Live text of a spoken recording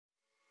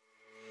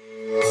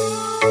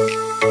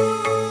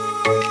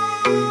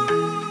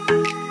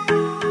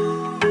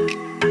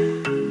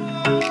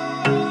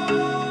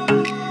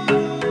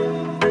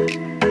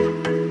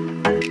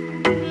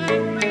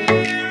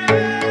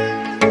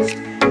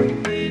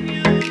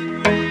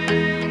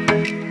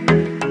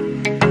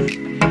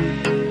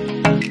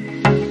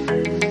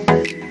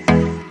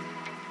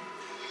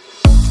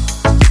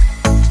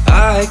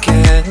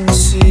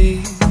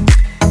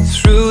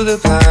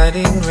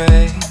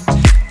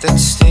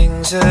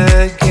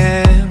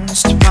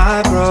against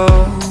my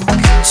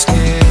broken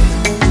skin.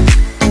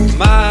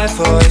 My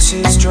voice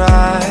is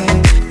dry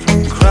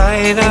from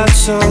crying out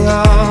so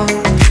long.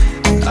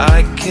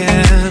 I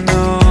can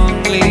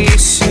only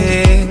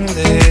sing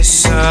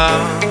this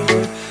song.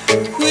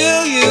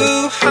 Will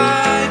you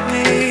hide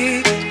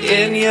me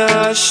in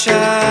your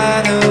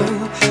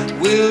shadow?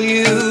 Will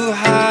you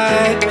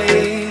hide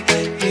me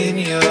in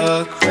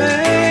your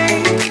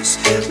grace?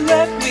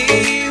 Let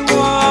me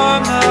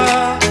warm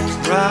up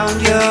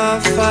round your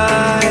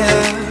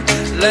fire.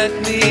 Let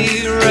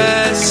me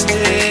rest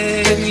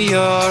in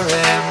your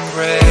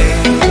embrace.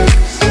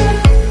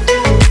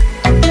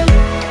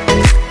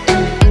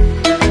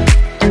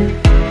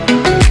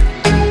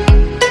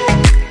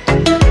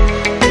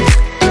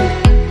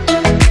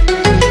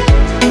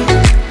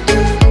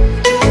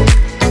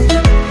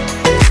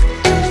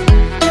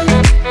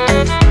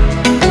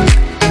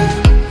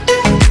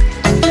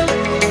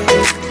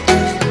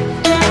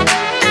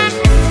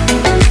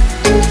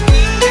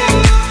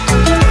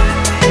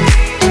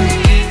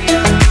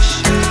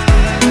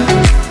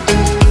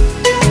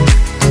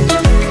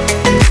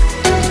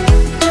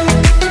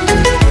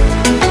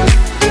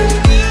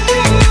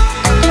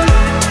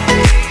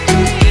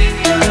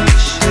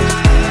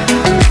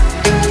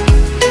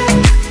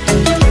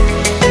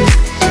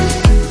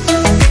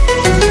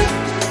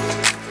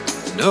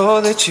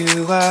 Know that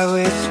you are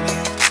with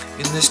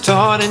me in this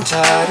torn and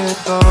tattered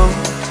boat.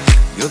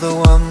 You're the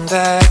one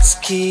that's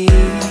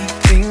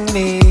keeping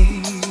me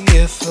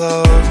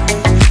afloat.